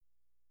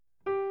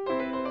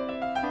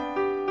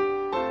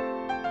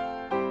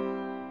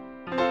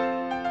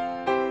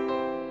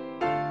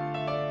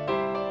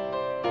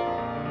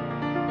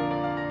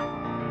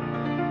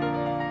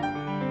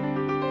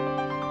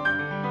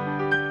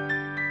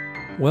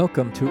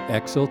Welcome to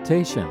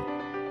Exaltation.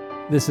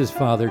 This is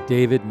Father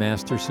David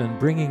Masterson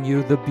bringing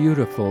you the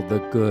beautiful, the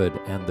good,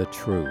 and the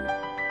true.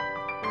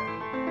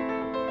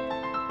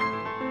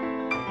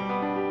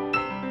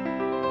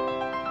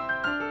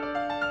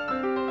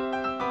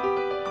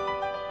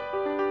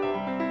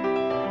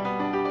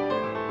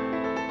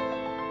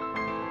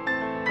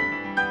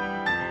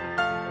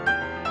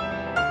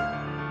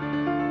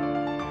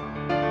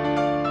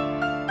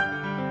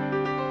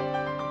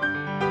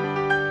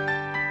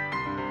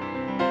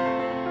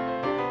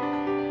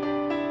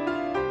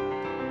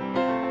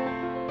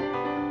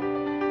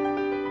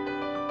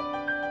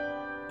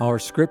 Our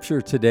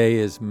scripture today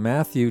is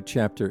Matthew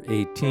chapter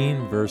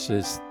 18,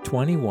 verses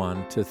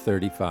 21 to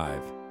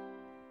 35.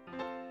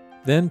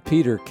 Then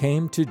Peter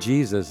came to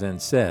Jesus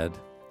and said,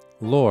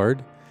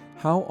 "Lord,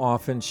 how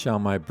often shall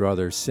my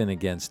brother sin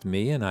against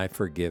me and I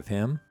forgive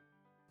him?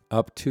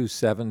 Up to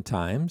 7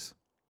 times?"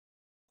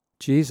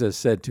 Jesus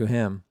said to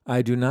him,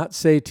 "I do not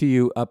say to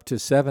you up to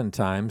 7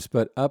 times,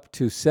 but up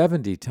to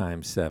 70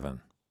 times 7.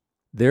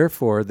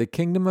 Therefore the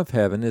kingdom of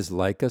heaven is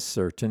like a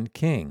certain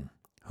king,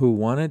 who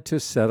wanted to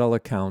settle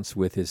accounts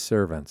with his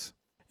servants.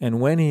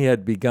 And when he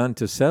had begun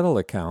to settle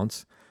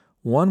accounts,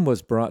 one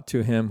was brought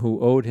to him who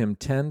owed him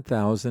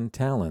 10,000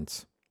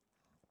 talents.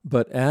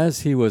 But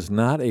as he was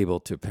not able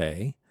to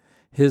pay,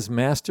 his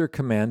master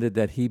commanded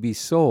that he be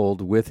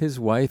sold with his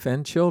wife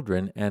and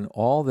children and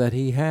all that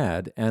he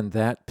had, and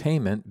that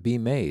payment be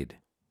made.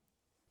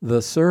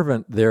 The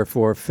servant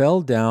therefore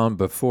fell down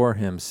before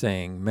him,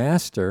 saying,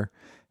 'Master,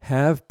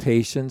 have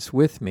patience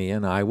with me,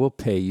 and I will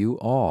pay you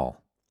all.'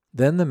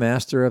 Then the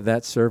master of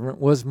that servant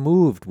was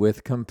moved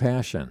with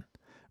compassion,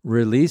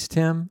 released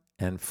him,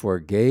 and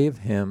forgave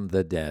him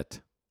the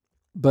debt.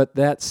 But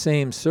that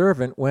same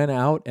servant went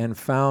out and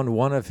found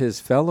one of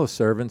his fellow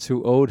servants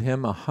who owed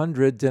him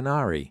 100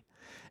 denarii,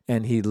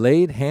 and he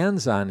laid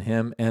hands on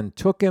him and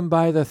took him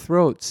by the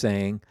throat,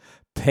 saying,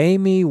 'Pay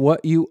me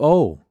what you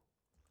owe.'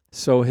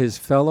 So his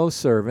fellow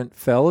servant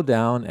fell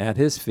down at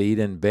his feet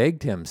and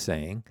begged him,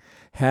 saying,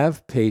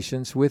 'Have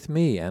patience with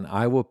me, and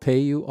I will pay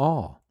you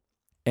all.'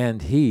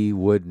 And he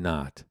would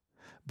not,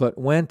 but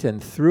went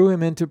and threw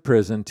him into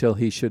prison till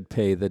he should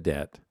pay the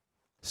debt.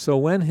 So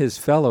when his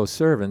fellow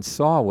servants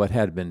saw what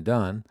had been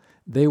done,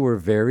 they were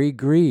very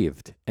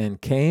grieved, and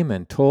came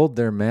and told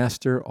their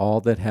master all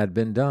that had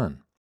been done.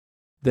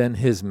 Then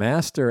his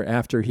master,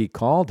 after he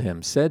called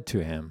him, said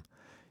to him,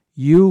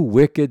 'You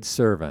wicked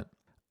servant,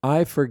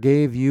 I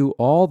forgave you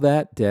all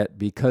that debt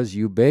because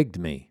you begged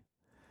me.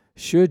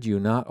 Should you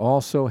not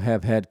also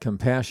have had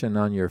compassion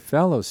on your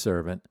fellow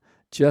servant,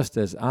 just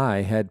as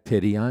I had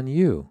pity on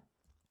you?'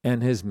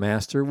 And his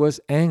master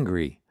was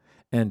angry,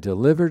 and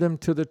delivered him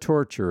to the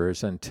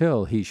torturers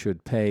until he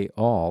should pay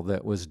all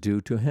that was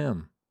due to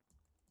him.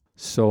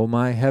 So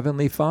my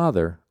heavenly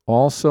Father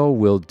also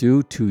will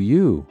do to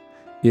you,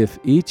 if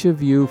each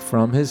of you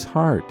from his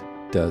heart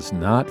does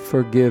not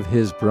forgive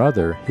his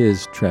brother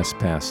his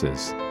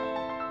trespasses."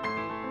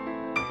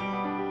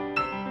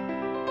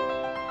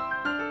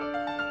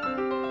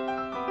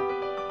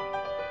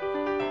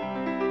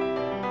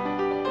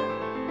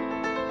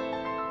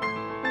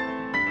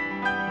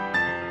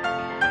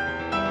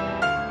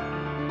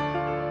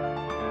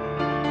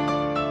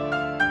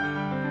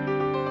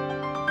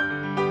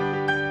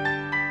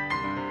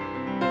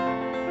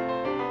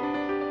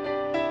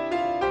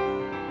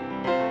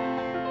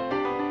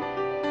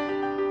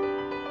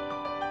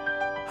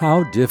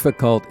 How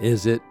difficult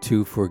is it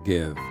to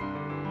forgive?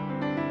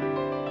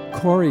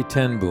 Corrie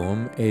ten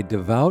Boom, a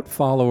devout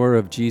follower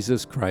of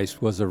Jesus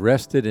Christ, was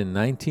arrested in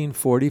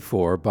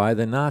 1944 by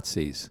the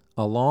Nazis,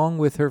 along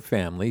with her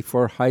family,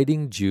 for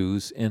hiding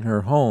Jews in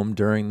her home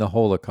during the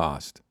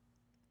Holocaust.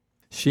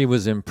 She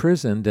was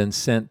imprisoned and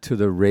sent to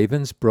the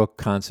Ravensbrück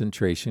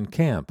concentration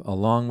camp,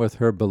 along with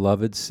her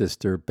beloved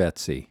sister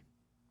Betsy.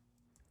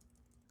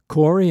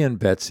 Corrie and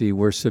Betsy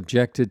were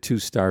subjected to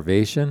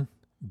starvation,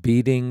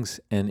 beatings,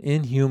 and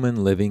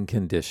inhuman living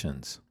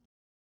conditions.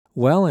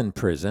 While in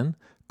prison,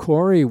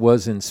 Corrie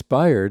was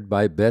inspired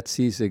by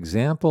Betsy's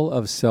example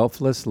of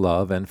selfless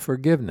love and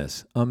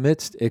forgiveness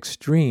amidst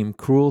extreme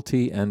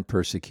cruelty and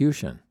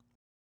persecution.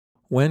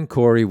 When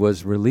Corrie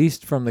was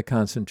released from the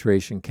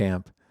concentration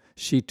camp,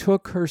 she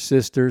took her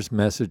sister's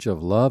message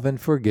of love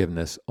and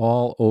forgiveness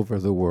all over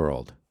the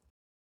world.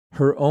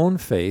 Her own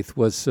faith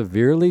was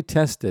severely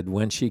tested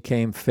when she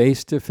came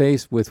face to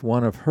face with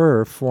one of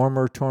her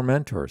former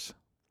tormentors.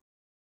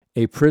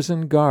 A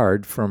prison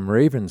guard from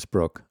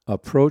Ravensbrück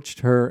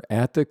approached her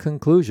at the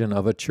conclusion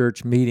of a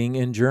church meeting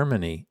in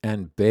Germany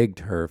and begged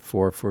her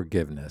for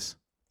forgiveness.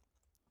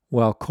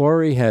 While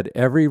Corrie had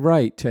every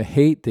right to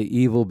hate the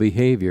evil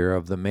behavior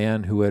of the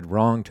man who had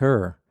wronged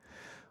her,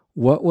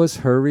 what was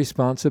her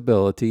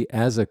responsibility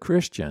as a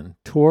Christian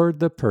toward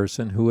the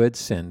person who had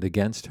sinned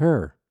against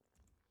her?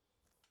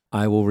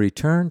 I will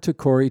return to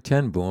Corrie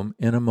ten Boom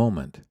in a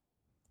moment.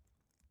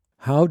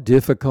 How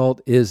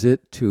difficult is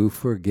it to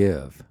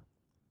forgive?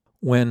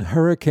 When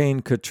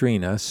Hurricane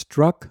Katrina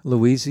struck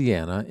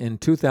Louisiana in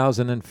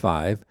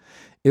 2005,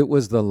 It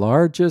was the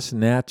largest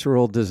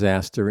natural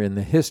disaster in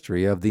the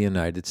history of the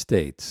United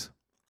States.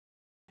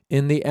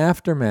 In the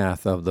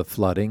aftermath of the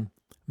flooding,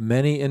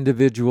 many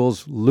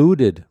individuals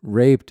looted,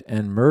 raped,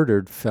 and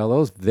murdered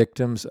fellow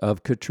victims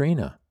of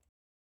Katrina.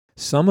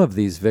 Some of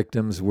these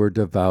victims were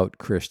devout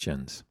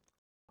Christians.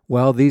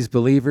 While these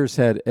believers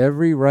had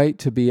every right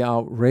to be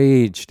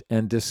outraged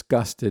and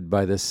disgusted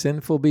by the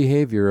sinful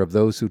behavior of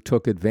those who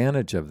took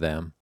advantage of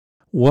them,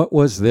 what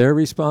was their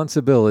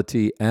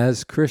responsibility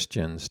as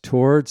Christians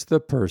towards the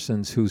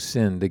persons who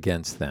sinned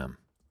against them?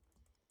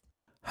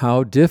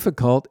 How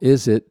difficult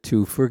is it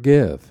to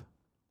forgive?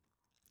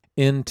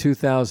 In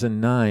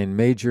 2009,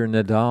 Major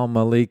Nadal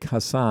Malik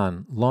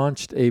Hassan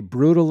launched a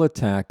brutal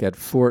attack at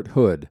Fort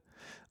Hood,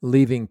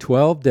 leaving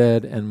 12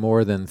 dead and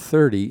more than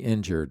 30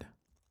 injured.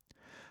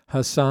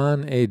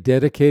 Hassan, a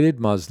dedicated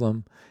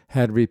Muslim,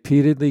 had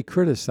repeatedly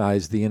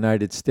criticized the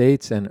United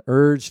States and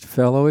urged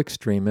fellow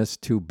extremists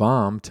to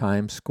bomb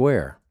Times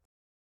Square.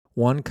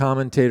 One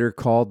commentator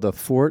called the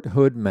Fort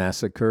Hood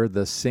massacre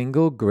the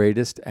single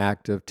greatest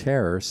act of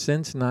terror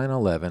since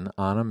 9/11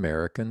 on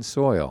American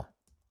soil.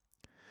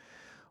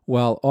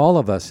 While all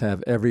of us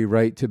have every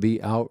right to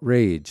be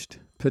outraged,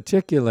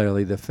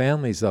 particularly the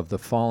families of the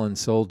fallen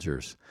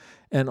soldiers,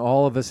 and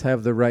all of us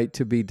have the right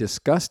to be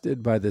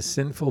disgusted by the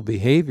sinful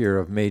behavior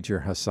of Major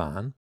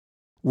Hassan,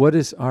 what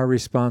is our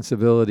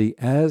responsibility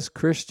as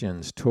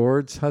Christians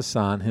towards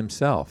Hassan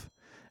himself,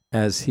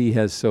 as he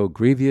has so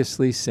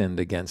grievously sinned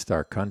against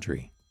our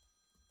country?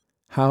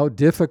 How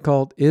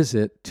difficult is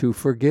it to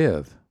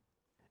forgive?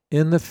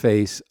 In the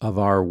face of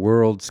our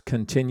world's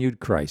continued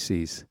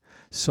crises,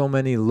 so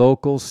many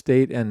local,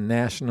 state, and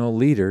national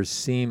leaders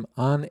seem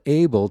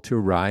unable to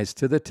rise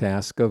to the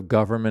task of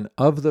government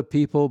of the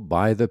people,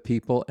 by the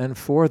people, and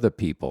for the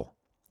people.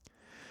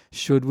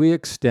 Should we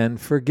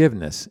extend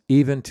forgiveness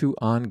even to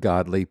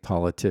ungodly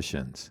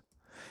politicians,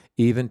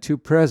 even to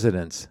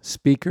presidents,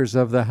 speakers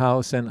of the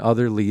House, and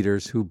other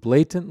leaders who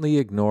blatantly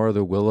ignore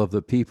the will of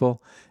the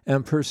people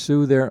and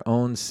pursue their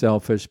own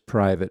selfish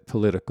private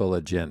political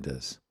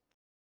agendas?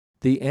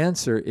 The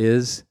answer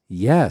is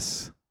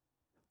yes.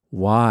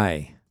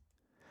 Why?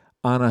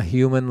 On a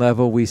human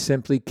level, we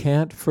simply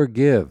can't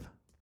forgive.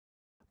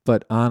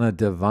 But on a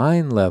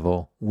divine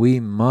level, we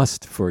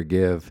must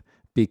forgive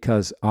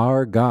because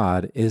our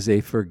God is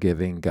a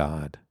forgiving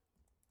God.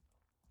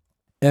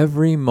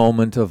 Every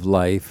moment of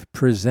life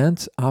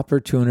presents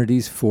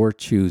opportunities for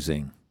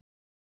choosing.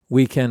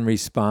 We can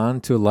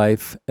respond to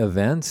life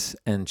events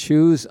and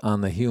choose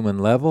on the human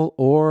level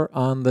or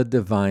on the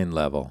divine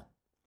level.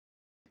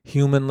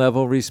 Human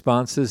level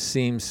responses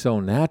seem so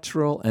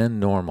natural and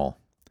normal,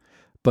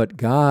 but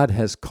God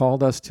has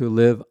called us to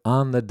live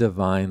on the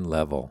divine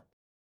level.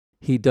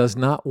 He does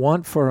not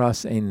want for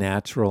us a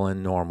natural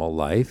and normal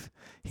life.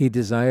 He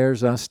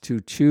desires us to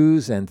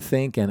choose and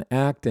think and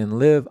act and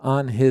live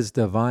on His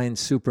divine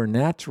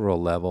supernatural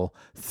level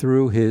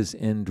through His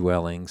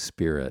indwelling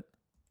Spirit.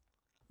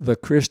 The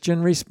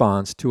Christian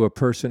response to a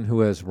person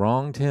who has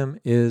wronged him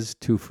is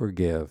to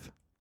forgive.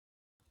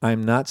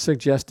 I'm not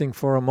suggesting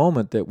for a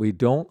moment that we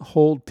don't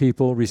hold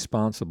people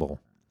responsible.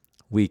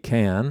 We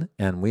can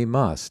and we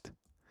must.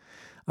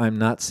 I'm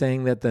not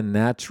saying that the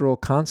natural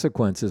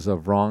consequences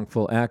of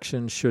wrongful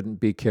action shouldn't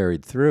be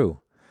carried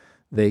through.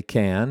 They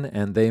can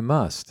and they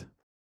must.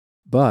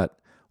 But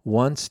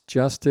once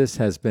justice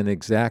has been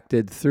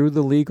exacted through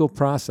the legal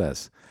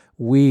process,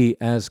 we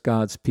as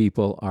God's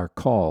people are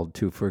called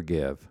to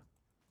forgive.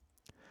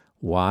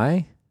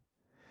 Why?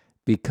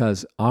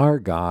 Because our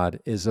God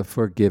is a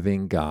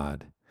forgiving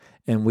God,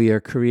 and we are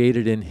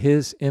created in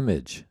His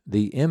image,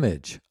 the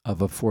image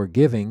of a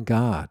forgiving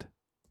God.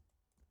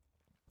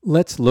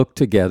 Let's look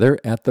together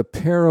at the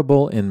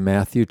parable in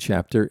Matthew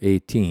chapter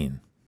 18.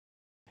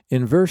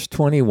 In verse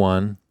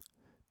 21,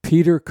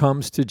 Peter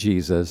comes to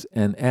Jesus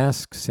and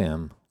asks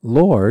him,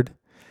 "Lord,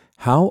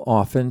 how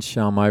often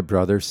shall my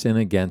brother sin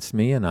against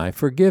me and I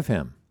forgive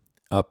him?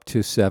 Up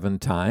to 7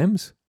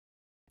 times?"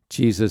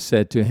 Jesus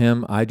said to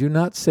him, "I do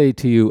not say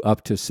to you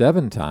up to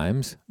 7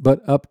 times,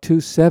 but up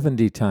to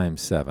 70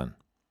 times 7.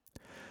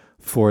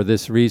 For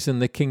this reason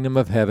the kingdom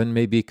of heaven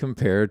may be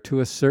compared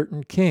to a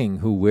certain king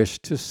who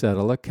wished to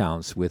settle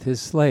accounts with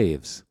his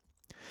slaves.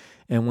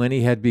 And when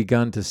he had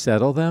begun to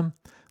settle them,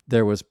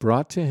 there was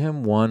brought to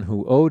him one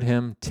who owed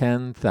him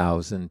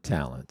 10,000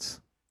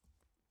 talents.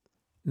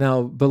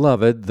 Now,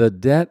 beloved, the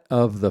debt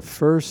of the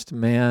first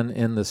man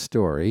in the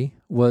story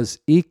was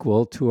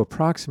equal to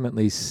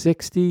approximately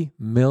 60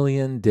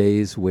 million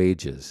days'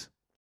 wages,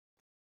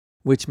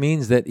 which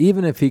means that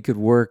even if he could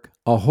work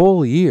a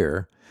whole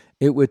year,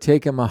 it would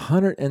take him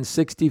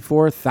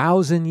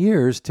 164,000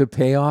 years to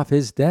pay off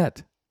his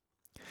debt.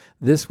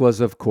 This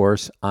was, of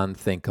course,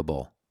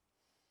 unthinkable.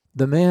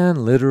 The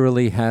man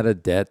literally had a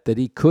debt that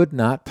he could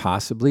not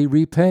possibly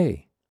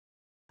repay.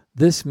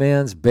 This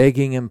man's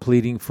begging and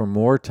pleading for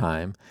more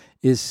time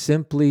is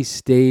simply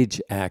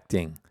stage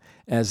acting,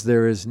 as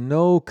there is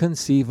no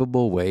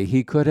conceivable way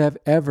he could have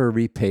ever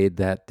repaid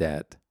that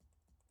debt.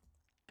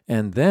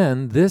 And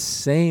then this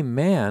same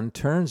man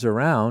turns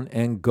around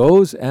and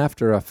goes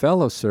after a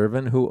fellow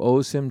servant who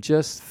owes him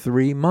just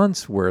 3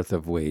 months' worth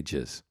of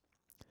wages.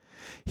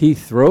 He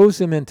throws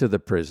him into the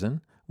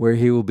prison, where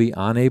he will be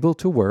unable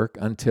to work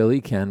until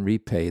he can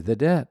repay the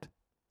debt.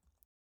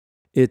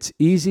 It's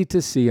easy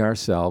to see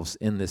ourselves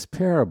in this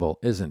parable,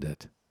 isn't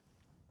it?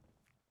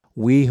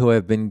 We who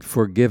have been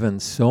forgiven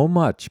so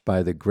much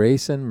by the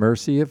grace and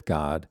mercy of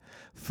God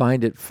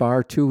find it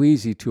far too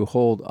easy to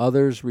hold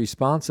others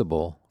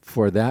responsible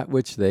for that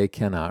which they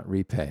cannot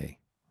repay.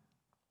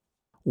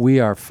 We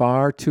are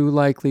far too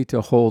likely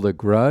to hold a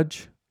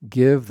grudge,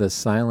 give the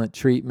silent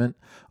treatment,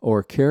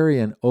 or carry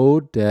an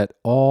owed debt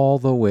all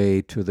the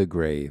way to the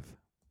grave.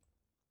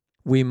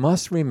 We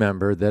must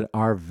remember that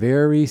our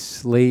very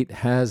slate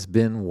has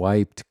been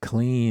wiped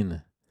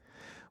clean.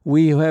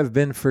 We who have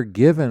been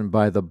forgiven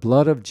by the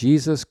blood of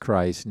Jesus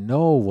Christ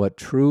know what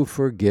true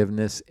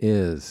forgiveness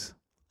is.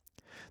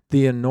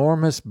 The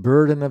enormous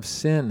burden of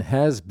sin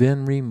has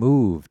been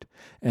removed,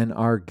 and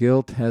our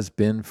guilt has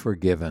been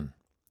forgiven.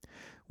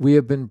 We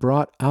have been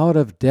brought out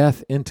of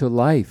death into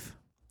life.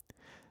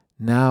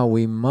 Now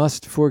we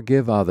must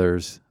forgive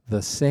others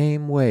the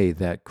same way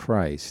that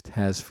Christ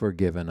has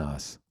forgiven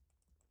us.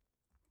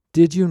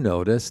 Did you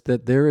notice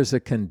that there is a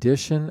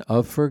condition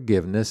of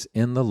forgiveness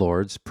in the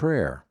Lord's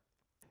Prayer?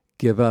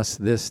 Give us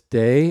this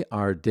day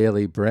our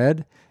daily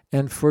bread,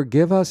 and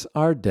forgive us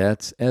our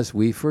debts as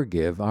we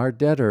forgive our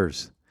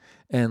debtors.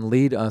 And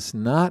lead us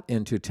not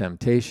into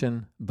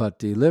temptation, but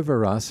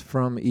deliver us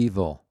from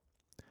evil.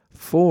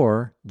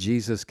 For,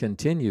 Jesus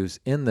continues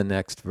in the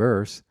next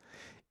verse,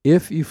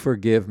 if you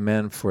forgive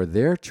men for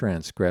their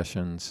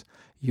transgressions,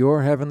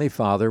 your heavenly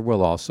Father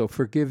will also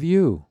forgive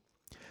you.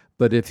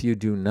 But if you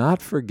do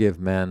not forgive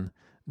men,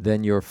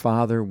 then your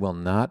Father will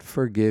not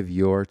forgive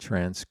your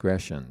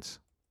transgressions.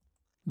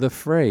 The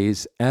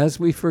phrase, as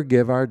we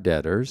forgive our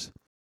debtors,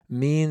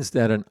 means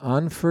that an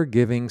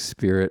unforgiving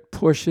spirit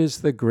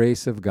pushes the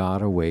grace of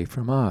God away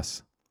from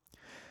us.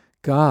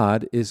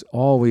 God is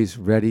always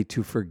ready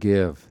to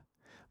forgive,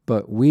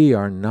 but we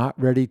are not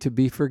ready to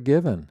be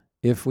forgiven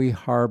if we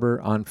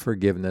harbor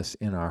unforgiveness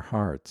in our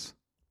hearts.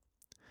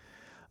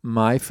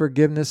 My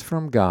forgiveness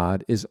from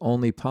God is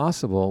only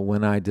possible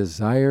when I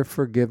desire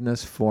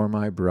forgiveness for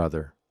my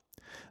brother,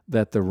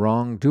 that the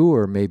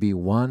wrongdoer may be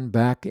won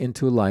back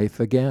into life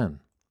again.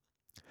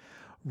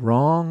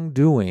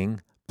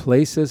 Wrongdoing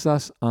places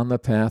us on the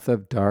path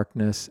of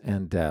darkness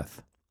and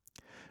death.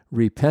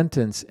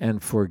 Repentance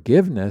and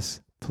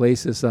forgiveness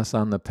places us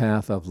on the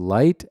path of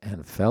light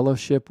and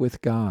fellowship with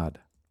God.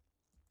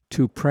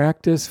 To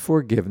practice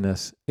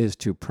forgiveness is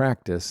to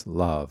practice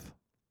love.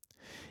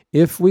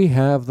 If we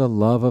have the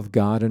love of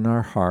God in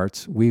our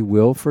hearts, we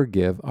will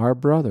forgive our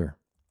brother.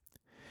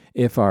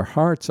 If our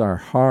hearts are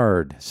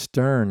hard,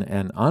 stern,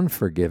 and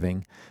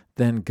unforgiving,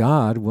 then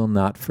God will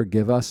not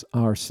forgive us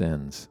our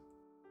sins.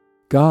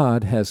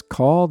 God has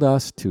called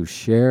us to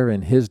share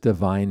in His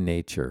divine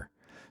nature,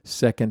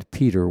 2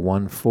 Peter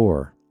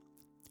 1:4.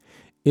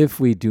 If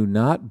we do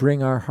not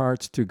bring our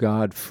hearts to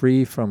God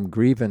free from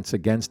grievance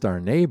against our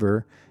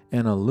neighbor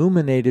and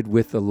illuminated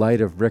with the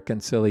light of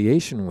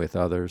reconciliation with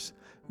others,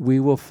 we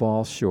will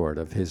fall short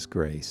of His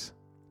grace.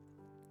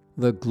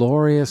 The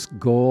glorious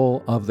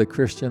goal of the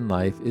Christian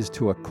life is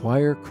to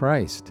acquire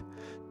Christ,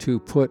 to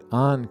put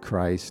on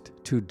Christ,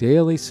 to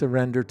daily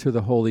surrender to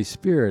the Holy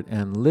Spirit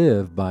and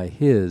live by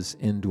His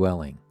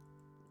indwelling.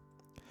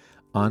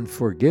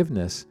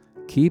 Unforgiveness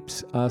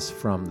keeps us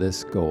from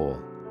this goal.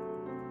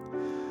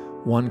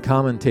 One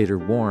commentator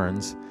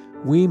warns,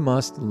 we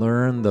must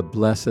learn the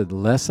blessed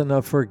lesson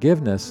of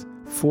forgiveness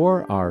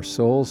for our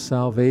soul's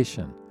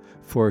salvation,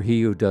 for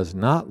he who does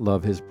not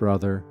love his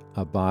brother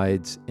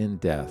abides in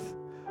death.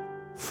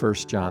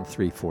 1 John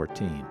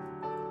 3:14.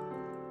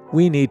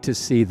 We need to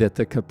see that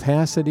the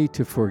capacity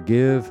to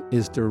forgive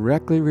is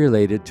directly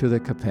related to the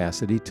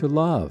capacity to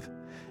love,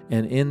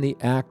 and in the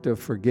act of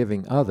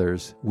forgiving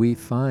others, we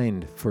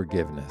find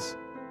forgiveness.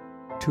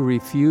 To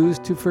refuse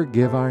to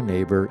forgive our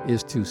neighbor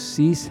is to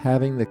cease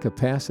having the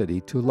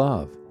capacity to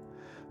love.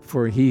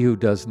 For he who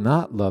does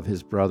not love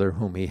his brother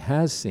whom he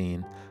has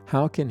seen,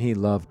 how can he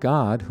love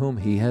God whom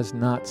he has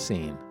not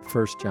seen?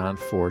 1 John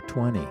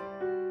 4:20.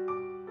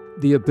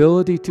 The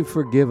ability to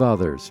forgive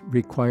others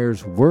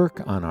requires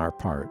work on our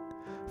part,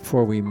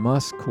 for we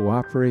must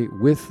cooperate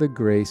with the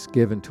grace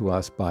given to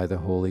us by the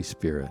Holy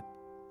Spirit.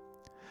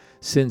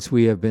 Since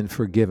we have been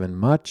forgiven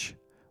much,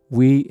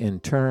 we in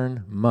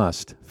turn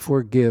must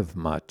forgive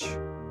much.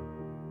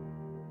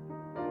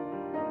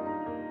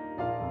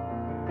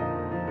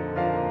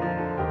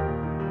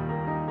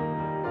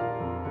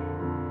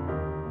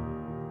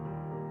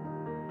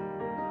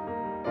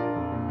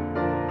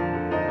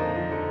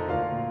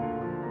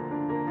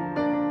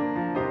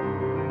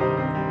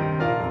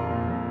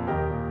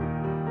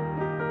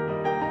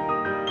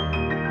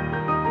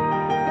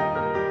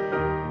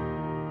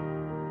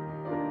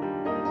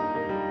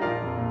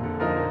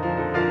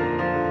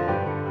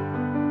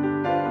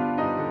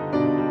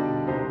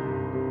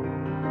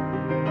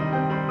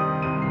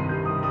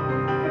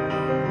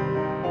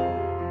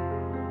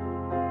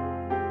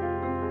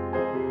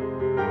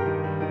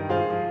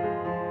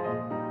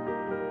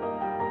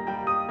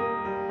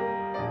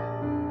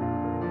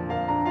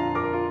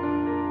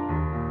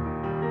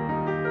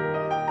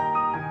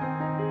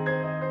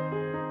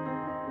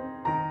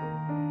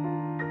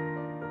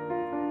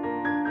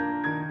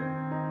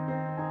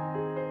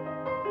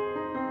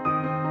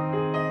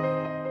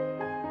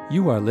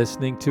 You are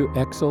listening to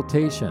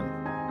Exaltation.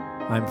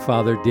 I'm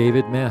Father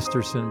David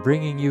Masterson,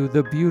 bringing you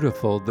the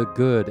beautiful, the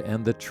good,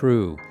 and the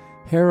true,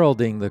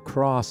 heralding the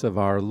cross of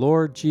our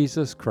Lord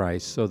Jesus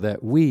Christ so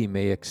that we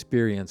may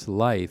experience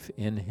life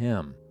in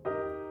Him.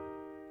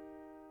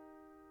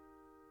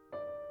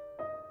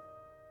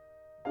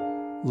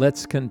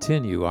 Let's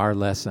continue our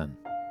lesson.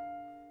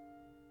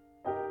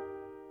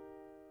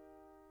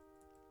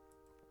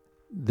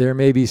 There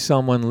may be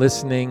someone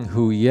listening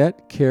who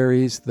yet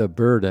carries the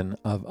burden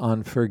of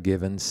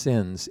unforgiven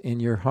sins in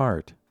your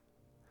heart.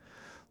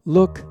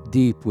 Look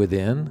deep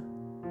within.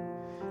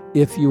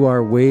 If you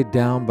are weighed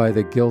down by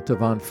the guilt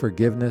of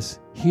unforgiveness,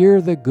 hear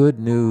the good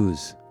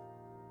news.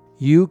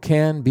 You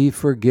can be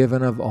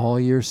forgiven of all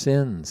your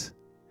sins.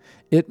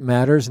 It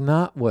matters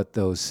not what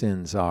those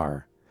sins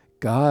are.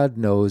 God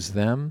knows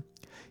them.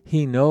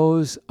 He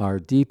knows our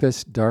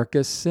deepest,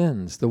 darkest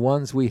sins, the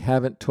ones we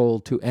haven't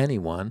told to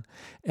anyone,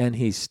 and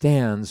He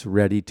stands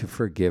ready to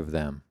forgive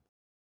them.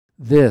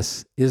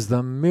 This is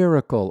the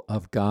miracle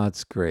of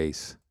God's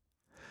grace.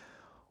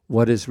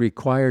 What is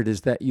required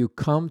is that you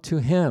come to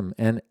Him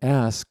and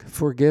ask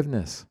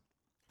forgiveness.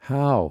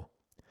 How?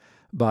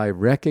 By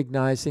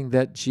recognizing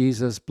that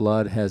Jesus'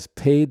 blood has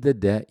paid the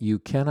debt you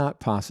cannot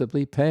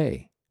possibly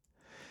pay.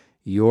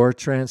 Your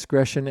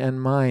transgression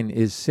and mine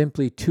is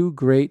simply too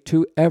great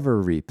to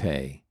ever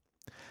repay.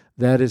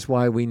 That is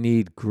why we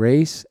need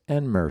grace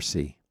and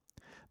mercy.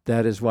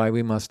 That is why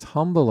we must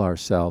humble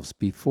ourselves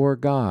before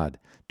God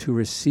to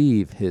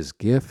receive His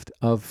gift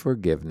of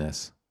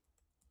forgiveness.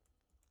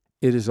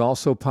 It is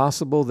also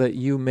possible that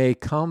you may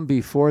come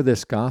before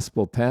this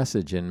gospel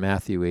passage in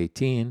Matthew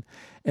 18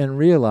 and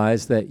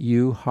realize that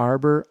you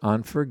harbor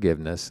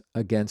unforgiveness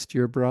against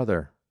your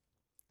brother.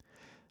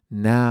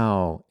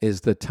 Now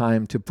is the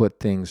time to put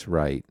things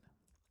right.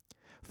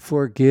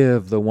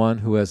 Forgive the one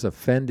who has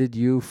offended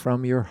you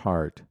from your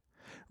heart.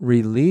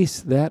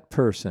 Release that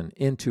person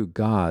into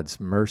God's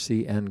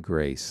mercy and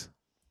grace.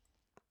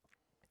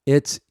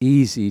 It's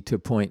easy to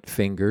point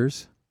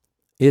fingers.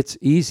 It's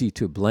easy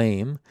to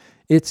blame.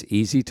 It's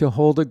easy to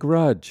hold a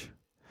grudge.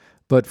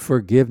 But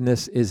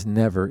forgiveness is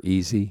never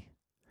easy.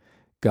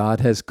 God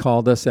has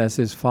called us as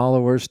His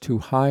followers to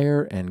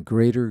higher and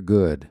greater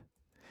good.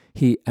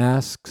 He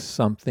asks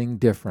something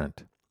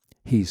different.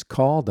 He's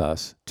called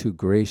us to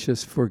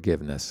gracious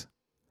forgiveness.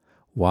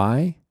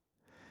 Why?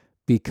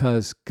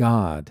 Because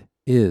God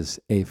is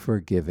a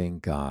forgiving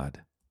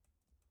God.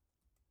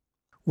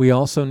 We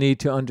also need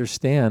to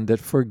understand that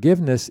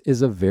forgiveness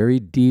is a very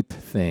deep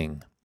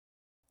thing.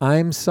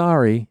 I'm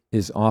sorry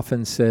is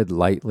often said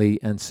lightly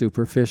and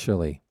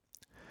superficially.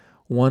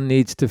 One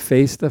needs to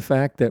face the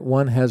fact that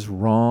one has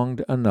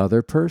wronged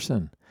another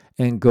person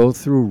and go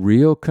through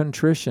real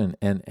contrition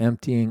and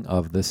emptying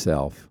of the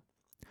self.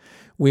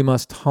 We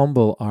must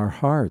humble our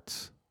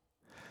hearts.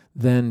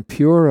 Then,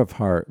 pure of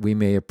heart, we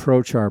may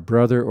approach our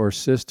brother or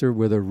sister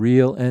with a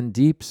real and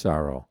deep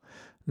sorrow,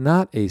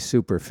 not a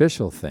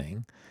superficial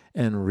thing,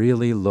 and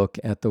really look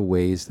at the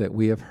ways that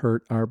we have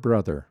hurt our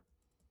brother.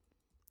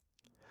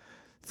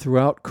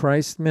 Throughout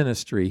Christ's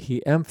ministry,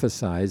 He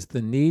emphasized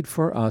the need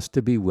for us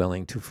to be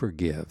willing to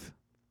forgive.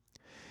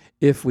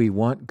 If we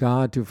want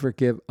God to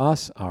forgive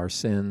us our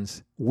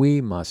sins,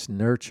 we must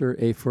nurture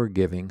a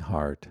forgiving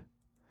heart.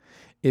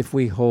 If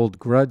we hold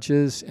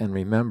grudges and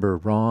remember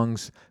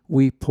wrongs,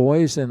 we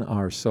poison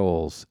our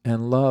souls,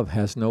 and love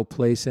has no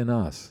place in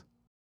us.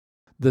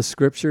 The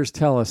Scriptures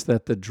tell us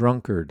that the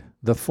drunkard,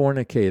 the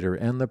fornicator,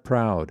 and the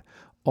proud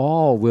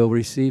all will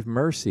receive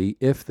mercy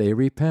if they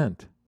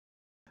repent.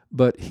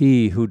 But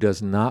he who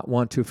does not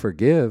want to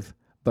forgive,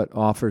 but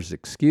offers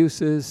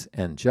excuses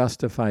and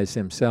justifies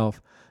himself,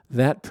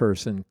 that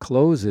person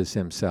closes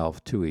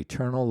himself to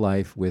eternal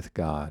life with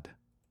God.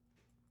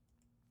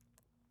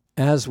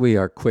 As we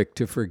are quick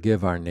to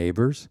forgive our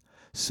neighbors,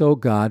 so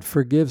God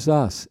forgives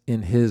us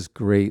in His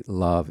great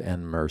love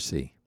and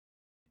mercy.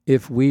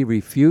 If we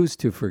refuse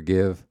to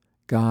forgive,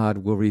 God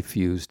will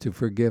refuse to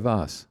forgive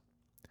us.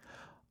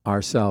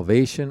 Our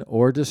salvation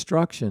or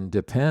destruction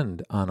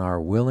depend on our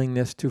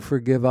willingness to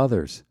forgive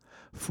others,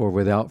 for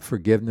without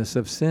forgiveness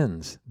of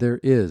sins, there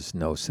is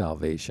no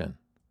salvation.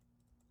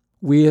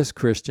 We as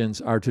Christians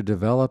are to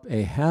develop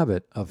a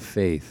habit of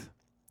faith,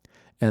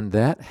 and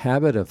that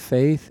habit of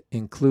faith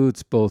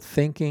includes both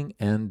thinking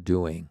and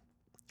doing.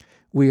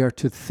 We are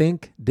to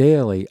think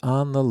daily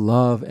on the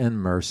love and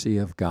mercy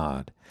of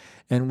God,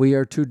 and we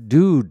are to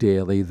do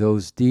daily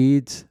those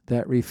deeds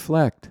that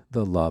reflect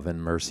the love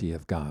and mercy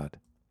of God.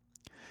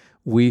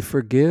 We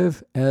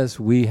forgive as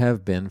we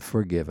have been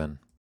forgiven.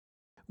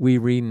 We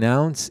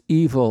renounce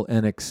evil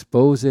and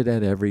expose it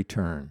at every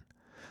turn.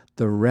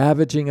 The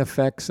ravaging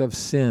effects of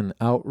sin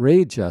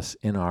outrage us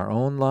in our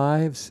own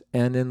lives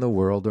and in the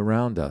world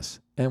around us,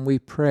 and we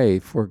pray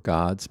for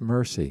God's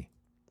mercy.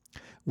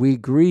 We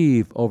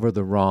grieve over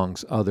the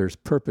wrongs others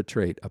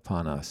perpetrate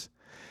upon us,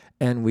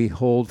 and we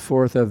hold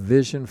forth a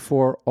vision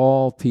for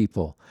all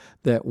people,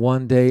 that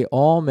one day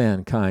all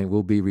mankind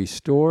will be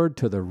restored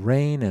to the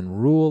reign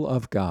and rule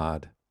of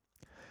God.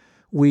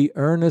 We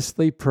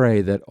earnestly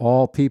pray that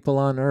all people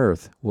on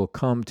earth will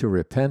come to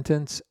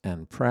repentance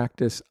and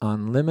practice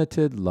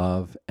unlimited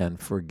love and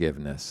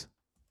forgiveness.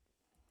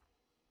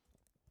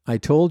 I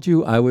told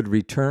you I would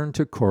return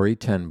to Corrie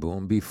ten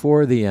Boom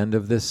before the end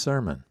of this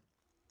sermon.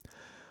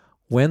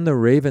 When the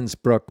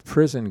Ravensbrück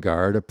prison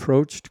guard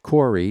approached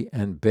Corrie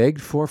and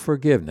begged for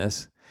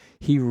forgiveness,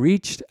 he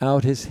reached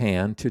out his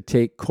hand to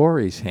take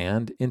Corrie's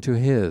hand into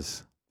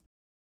his.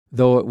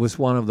 Though it was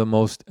one of the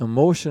most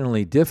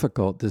emotionally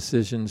difficult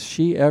decisions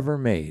she ever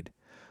made,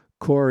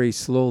 Corrie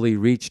slowly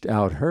reached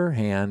out her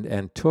hand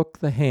and took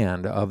the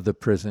hand of the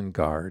prison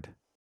guard.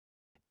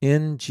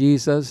 "In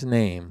Jesus'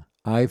 name,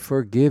 I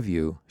forgive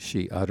you,"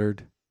 she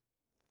uttered.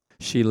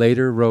 She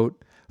later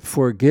wrote,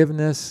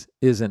 "Forgiveness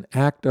is an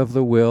act of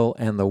the will,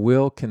 and the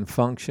will can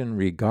function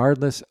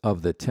regardless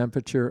of the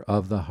temperature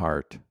of the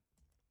heart."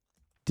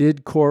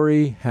 Did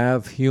Corrie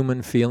have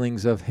human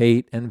feelings of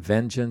hate and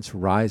vengeance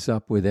rise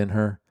up within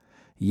her?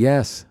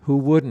 Yes, who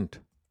wouldn't?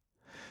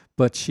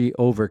 But she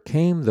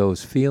overcame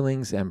those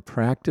feelings and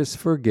practiced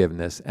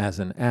forgiveness as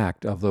an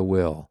act of the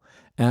will,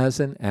 as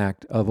an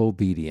act of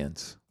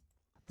obedience.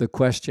 The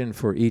question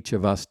for each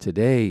of us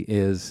today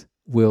is,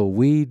 will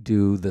we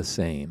do the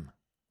same?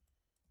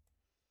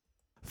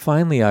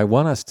 Finally, I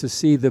want us to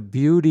see the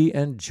beauty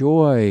and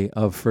joy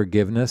of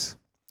forgiveness.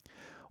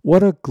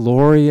 What a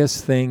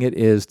glorious thing it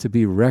is to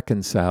be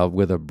reconciled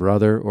with a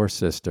brother or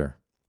sister.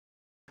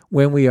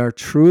 When we are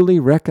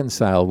truly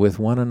reconciled with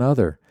one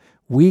another,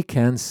 we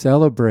can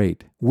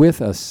celebrate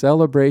with a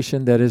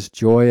celebration that is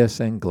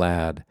joyous and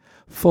glad,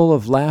 full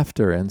of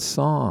laughter and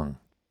song.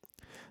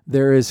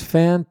 There is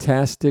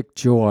fantastic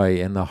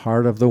joy in the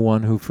heart of the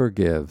one who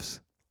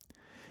forgives.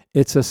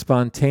 It's a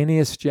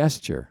spontaneous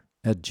gesture,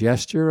 a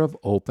gesture of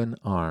open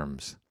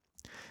arms.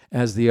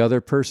 As the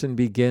other person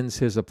begins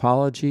his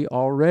apology,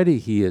 already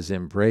he is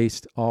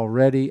embraced,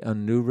 already a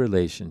new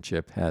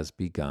relationship has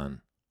begun.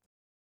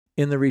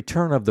 In the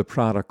return of the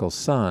prodigal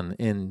son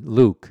in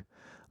Luke,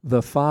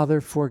 the father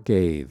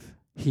forgave.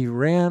 He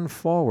ran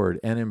forward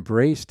and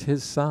embraced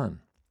his son.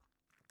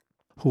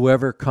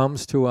 Whoever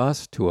comes to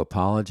us to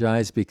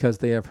apologize because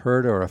they have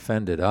hurt or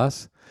offended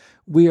us,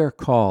 we are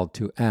called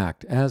to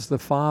act as the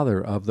father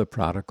of the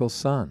prodigal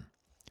son.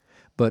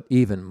 But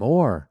even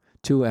more,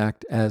 to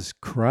act as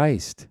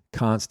Christ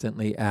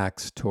constantly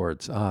acts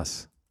towards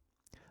us.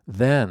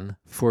 Then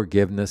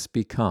forgiveness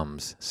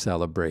becomes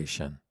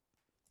celebration.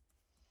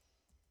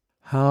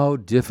 How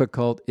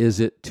difficult is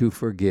it to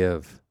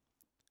forgive?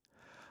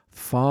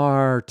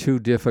 Far too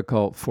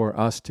difficult for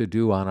us to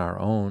do on our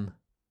own.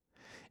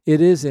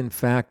 It is, in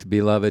fact,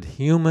 beloved,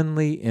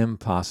 humanly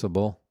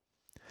impossible.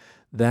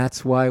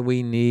 That's why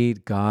we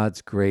need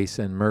God's grace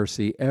and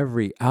mercy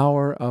every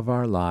hour of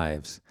our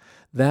lives.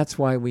 That's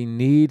why we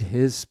need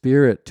His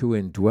Spirit to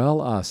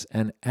indwell us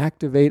and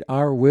activate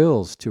our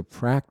wills to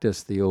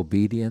practice the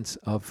obedience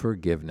of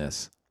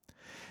forgiveness.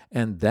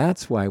 And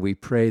that's why we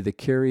pray the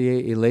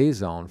Kyrie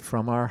eleison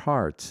from our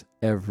hearts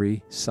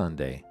every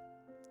Sunday.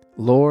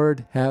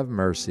 Lord, have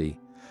mercy.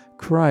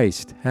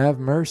 Christ, have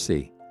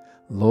mercy.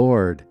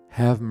 Lord,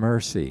 have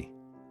mercy.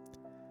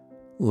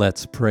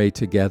 Let's pray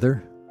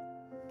together.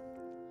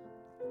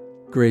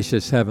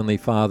 Gracious Heavenly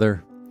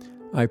Father,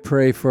 I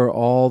pray for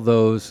all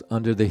those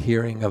under the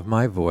hearing of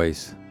my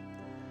voice,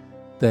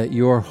 that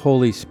your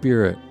Holy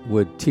Spirit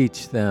would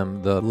teach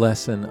them the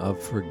lesson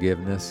of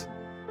forgiveness.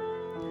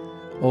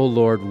 O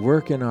Lord,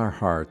 work in our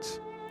hearts.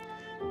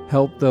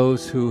 Help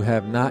those who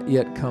have not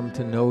yet come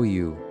to know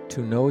you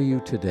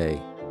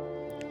today,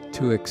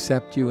 to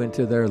accept you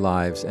into their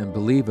lives and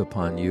believe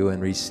upon you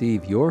and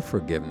receive your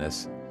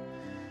forgiveness.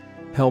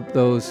 Help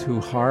those who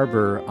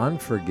harbor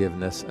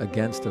unforgiveness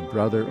against a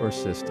brother or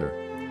sister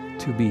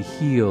to be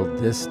healed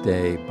this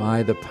day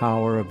by the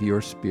power of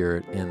your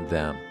Spirit in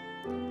them.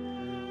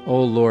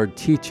 O Lord,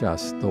 teach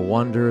us the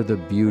wonder, the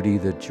beauty,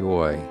 the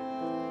joy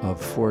of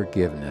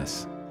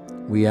forgiveness.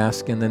 We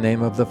ask in the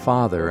name of the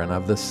Father, and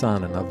of the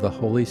Son, and of the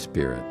Holy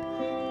Spirit.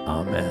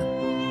 Amen.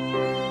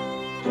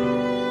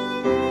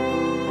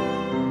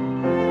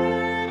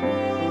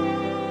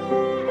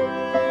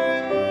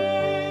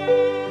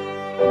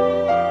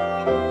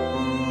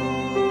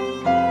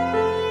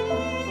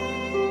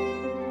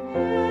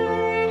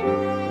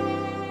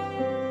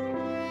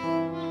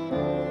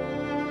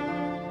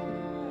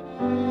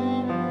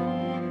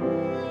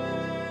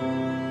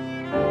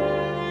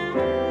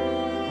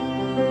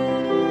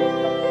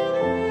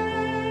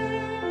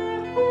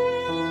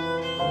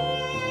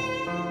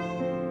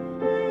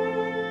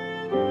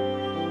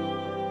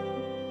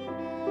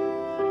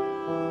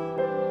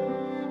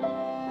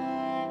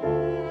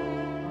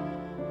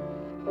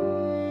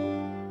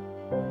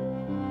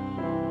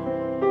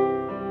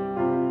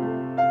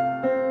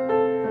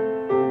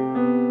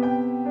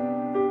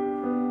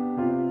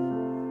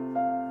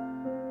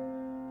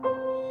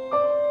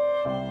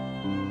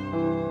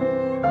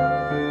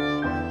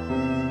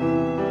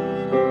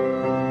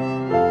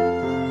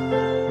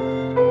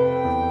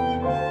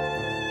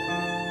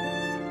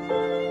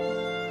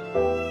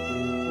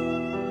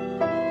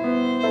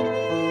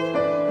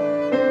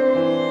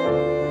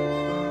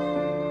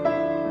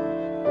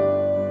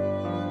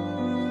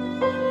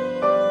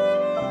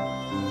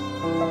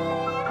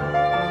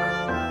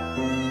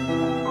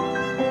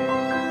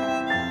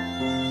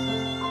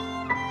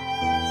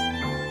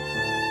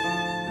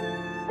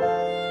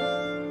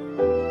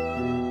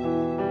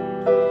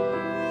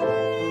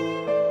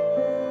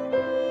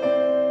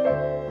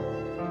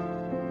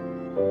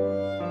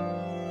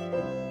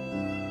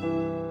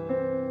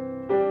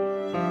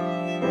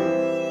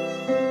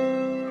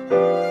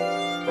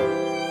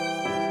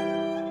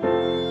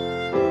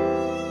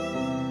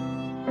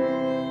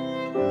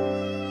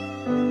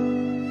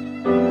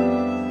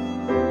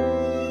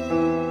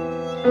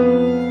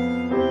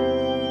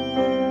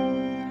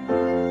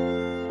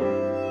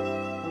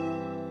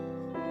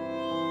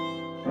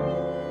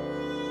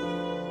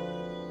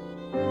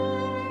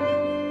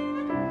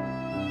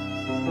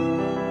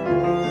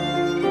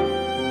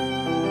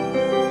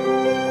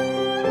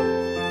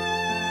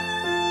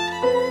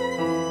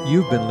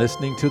 You've been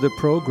listening to the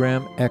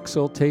program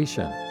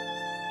Exaltation.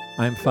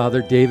 I'm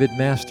Father David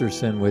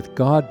Masterson with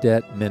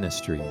Gaudet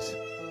Ministries.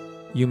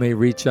 You may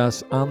reach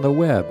us on the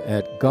web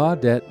at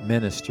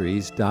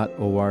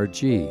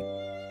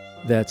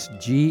gaudetministries.org. That's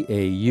GAUDETE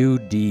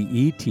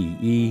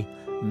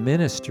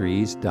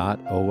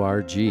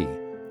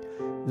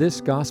ministries.org.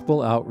 This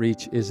gospel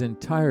outreach is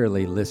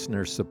entirely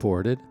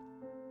listener-supported.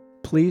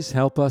 Please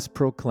help us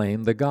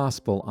proclaim the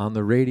gospel on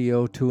the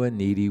radio to a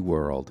needy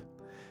world.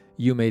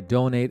 You may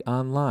donate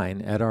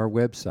online at our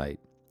website.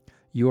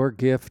 Your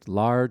gift,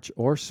 large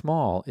or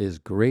small, is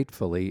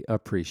gratefully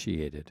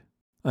appreciated.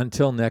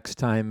 Until next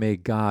time, may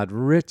God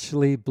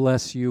richly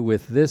bless you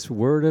with this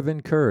word of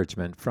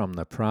encouragement from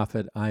the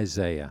prophet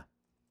Isaiah.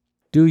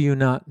 Do you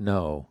not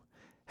know?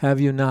 Have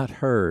you not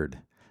heard?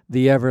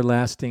 The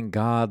everlasting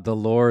God, the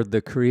Lord,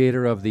 the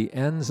Creator of the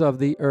ends of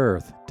the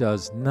earth,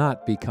 does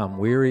not become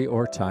weary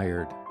or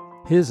tired.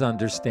 His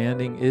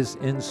understanding is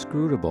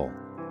inscrutable.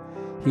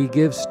 He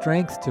gives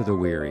strength to the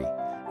weary,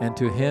 and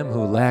to him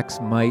who lacks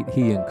might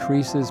he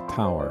increases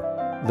power.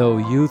 Though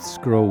youths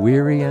grow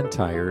weary and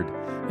tired,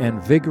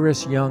 and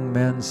vigorous young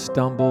men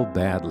stumble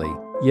badly,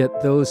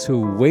 yet those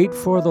who wait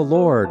for the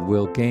Lord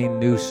will gain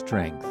new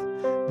strength.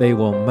 They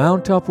will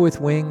mount up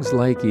with wings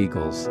like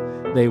eagles.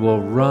 They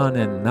will run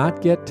and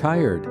not get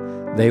tired.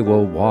 They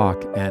will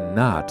walk and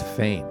not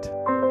faint.